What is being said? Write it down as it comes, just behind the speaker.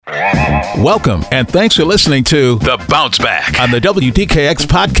Welcome, and thanks for listening to The Bounce Back on the WDKX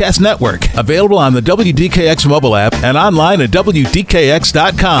Podcast Network. Available on the WDKX mobile app and online at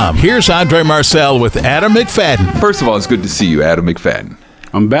WDKX.com. Here's Andre Marcel with Adam McFadden. First of all, it's good to see you, Adam McFadden.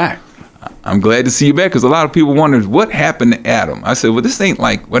 I'm back. I'm glad to see you back because a lot of people wonder what happened to Adam. I said, well, this ain't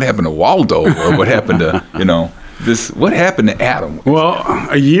like what happened to Waldo or what happened to, what happened to Adam? Well,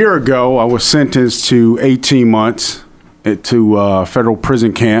 a year ago, I was sentenced to 18 months to federal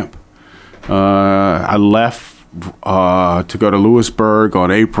prison camp. I left to go to Lewisburg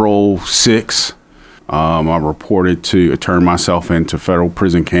on April 6th. I reported to turn myself into federal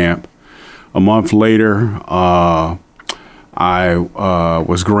prison camp. A month later, I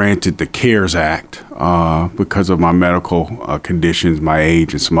was granted the CARES Act because of my medical conditions, my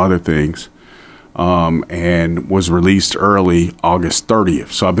age, and some other things, and was released early August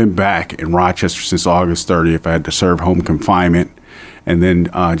 30th. So I've been back in Rochester since August 30th. I had to serve home confinement. And then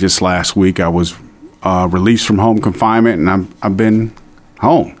just last week, I was released from home confinement, and I've been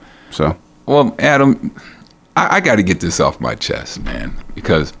home. So, well, Adam, I got to get this off my chest, man,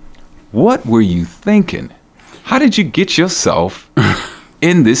 because what were you thinking? How did you get yourself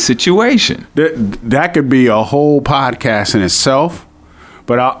in this situation? That could be a whole podcast in itself,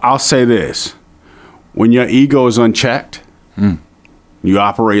 but I'll say this. When your ego is unchecked, you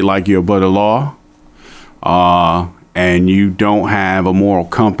operate like you're above the law, and you don't have a moral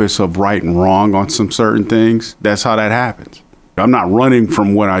compass of right and wrong on some certain things, that's how that happens. I'm not running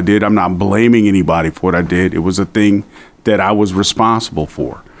from what I did. I'm not blaming anybody for what I did. It was a thing that I was responsible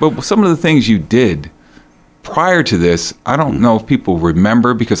for. But some of the things you did prior to this, I don't know if people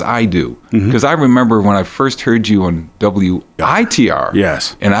remember, because I do. Because I remember when I first heard you on WITR.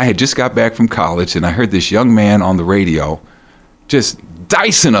 Yes. And I had just got back from college, and I heard this young man on the radio just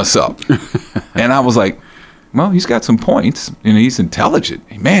dicing us up. And I was like, well, he's got some points. He's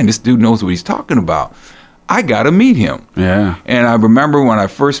intelligent. Man, this dude knows what he's talking about. I got to meet him. Yeah. And I remember when I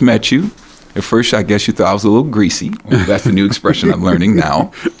first met you, at first I guess you thought I was a little greasy. Well, that's the new expression I'm learning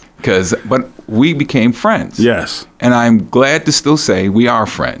now. But we became friends. Yes. And I'm glad to still say we are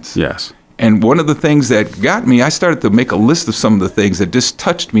friends. Yes. And one of the things that got me, I started to make a list of some of the things that just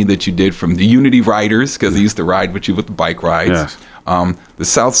touched me that you did, from the Unity Riders, because I used to ride with you with the bike rides. Yes. The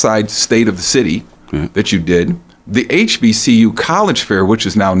South Side State of the City that you did. The HBCU College Fair, which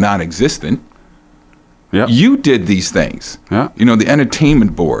is now non-existent. Yep. You did these things. Yeah. The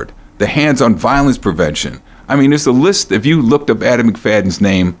entertainment board, the hands-on violence prevention. I mean, there's a list. If you looked up Adam McFadden's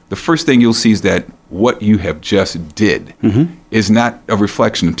name, the first thing you'll see is that what you have just did is not a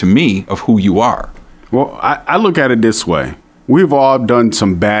reflection, to me, of who you are. Well, I look at it this way. We've all done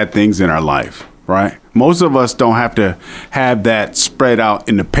some bad things in our life, right? Most of us don't have to have that spread out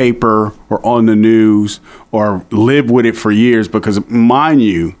in the paper or on the news or live with it for years, because, mind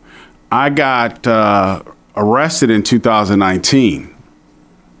you, I got arrested in 2019.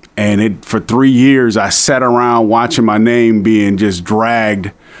 And for 3 years, I sat around watching my name being just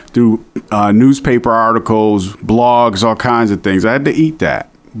dragged through newspaper articles, blogs, all kinds of things. I had to eat that.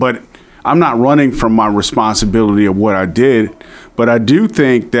 But I'm not running from my responsibility of what I did. But I do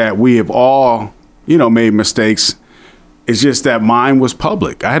think that we have all, made mistakes. It's just that mine was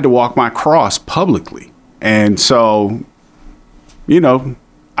public. I had to walk my cross publicly. And so,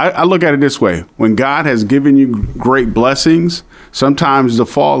 I look at it this way. When God has given you great blessings, sometimes the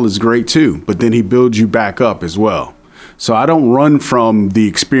fall is great too, but then he builds you back up as well. So I don't run from the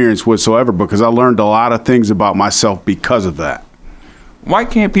experience whatsoever, because I learned a lot of things about myself because of that. Why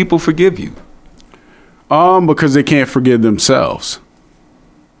can't people forgive you? Because they can't forgive themselves.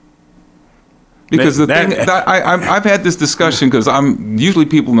 Because I've had this discussion, because usually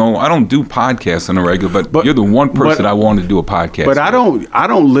people know I don't do podcasts on a regular, but you're the one person I want to do a podcast. But I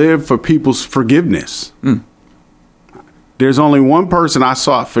don't live for people's forgiveness. There's only one person I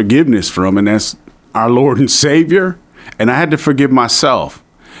sought forgiveness from, and that's our Lord and Savior. And I had to forgive myself.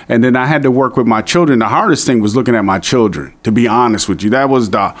 And then I had to work with my children. The hardest thing was looking at my children, to be honest with you. That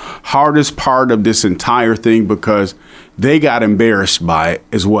was the hardest part of this entire thing, because they got embarrassed by it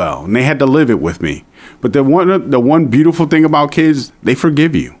as well. And they had to live it with me. But the one beautiful thing about kids, they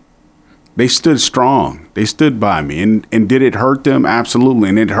forgive you. They stood strong. They stood by me. And did it hurt them? Absolutely.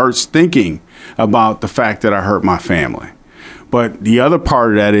 And it hurts thinking about the fact that I hurt my family. But the other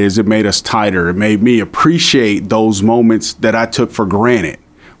part of that is it made us tighter. It made me appreciate those moments that I took for granted.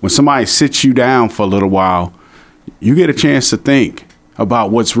 When somebody sits you down for a little while, you get a chance to think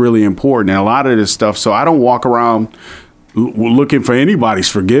about what's really important and a lot of this stuff. So I don't walk around looking for anybody's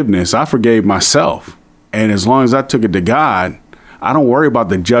forgiveness. I forgave myself. And as long as I took it to God, I don't worry about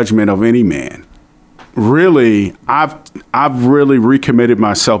the judgment of any man. really, I've really recommitted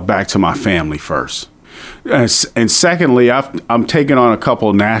myself back to my family first. And secondly, I'm taking on a couple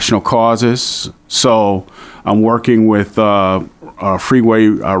of national causes. So I'm working with Freeway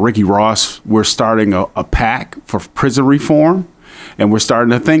Ricky Ross. We're starting a PAC for prison reform, and we're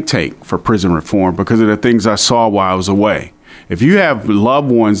starting a think tank for prison reform because of the things I saw while I was away. If you have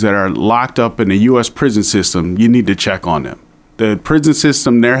loved ones that are locked up in the U.S. prison system, you need to check on them. The prison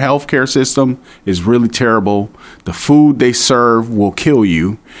system, their healthcare system is really terrible. The food they serve will kill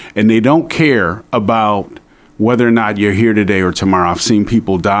you, and they don't care about whether or not you're here today or tomorrow. I've seen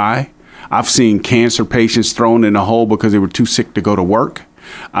people die. I've seen cancer patients thrown in a hole because they were too sick to go to work.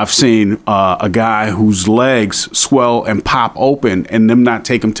 I've seen a guy whose legs swell and pop open and them not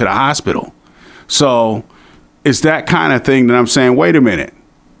take him to the hospital. So it's that kind of thing that I'm saying, wait a minute.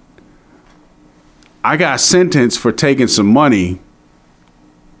 I got sentenced for taking some money.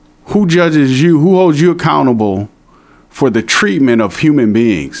 Who judges you? Who holds you accountable for the treatment of human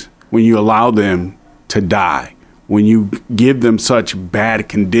beings when you allow them to die, when you give them such bad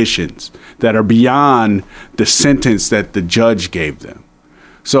conditions that are beyond the sentence that the judge gave them?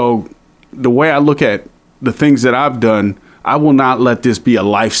 So the way I look at the things that I've done, I will not let this be a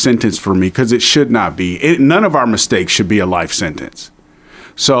life sentence for me because it should not be. None of our mistakes should be a life sentence.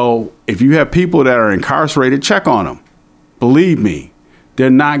 So if you have people that are incarcerated, check on them. Believe me, they're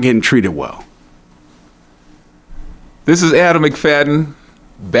not getting treated well. This is Adam McFadden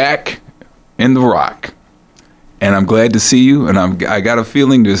back in the Rock. And I'm glad to see you. And I got a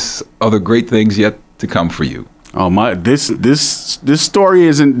feeling there's other great things yet to come for you. Oh my! This story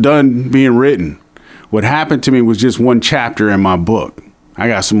isn't done being written. What happened to me was just one chapter in my book. I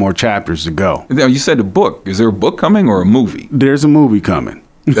got some more chapters to go. Now, you said a book. Is there a book coming or a movie? There's a movie coming.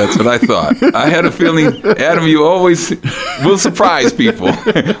 That's what I thought. I had a feeling, Adam, you always will surprise people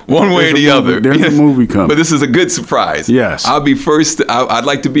one way or the other. There's a movie coming. But this is a good surprise. Yes. I'll be first. I'd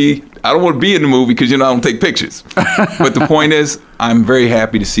like to be, I don't want to be in the movie because, I don't take pictures. But the point is, I'm very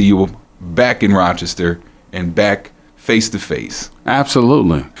happy to see you back in Rochester and back face to face.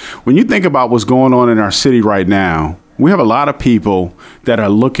 Absolutely. When you think about what's going on in our city right now, we have a lot of people that are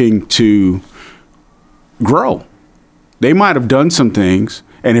looking to grow. They might have done some things,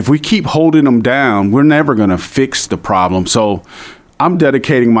 and if we keep holding them down, we're never going to fix the problem. So I'm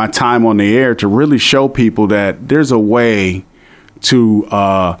dedicating my time on the air to really show people that there's a way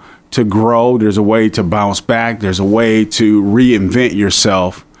to grow. There's a way to bounce back. There's a way to reinvent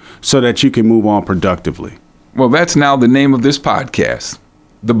yourself so that you can move on productively. Well, that's now the name of this podcast,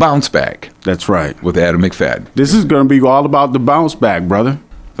 The Bounce Back. That's right. With Adam McFadden. This is going to be all about the bounce back, brother.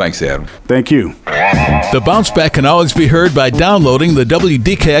 Thanks, Adam. Thank you. The Bounce Back can always be heard by downloading the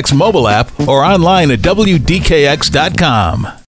WDKX mobile app or online at WDKX.com.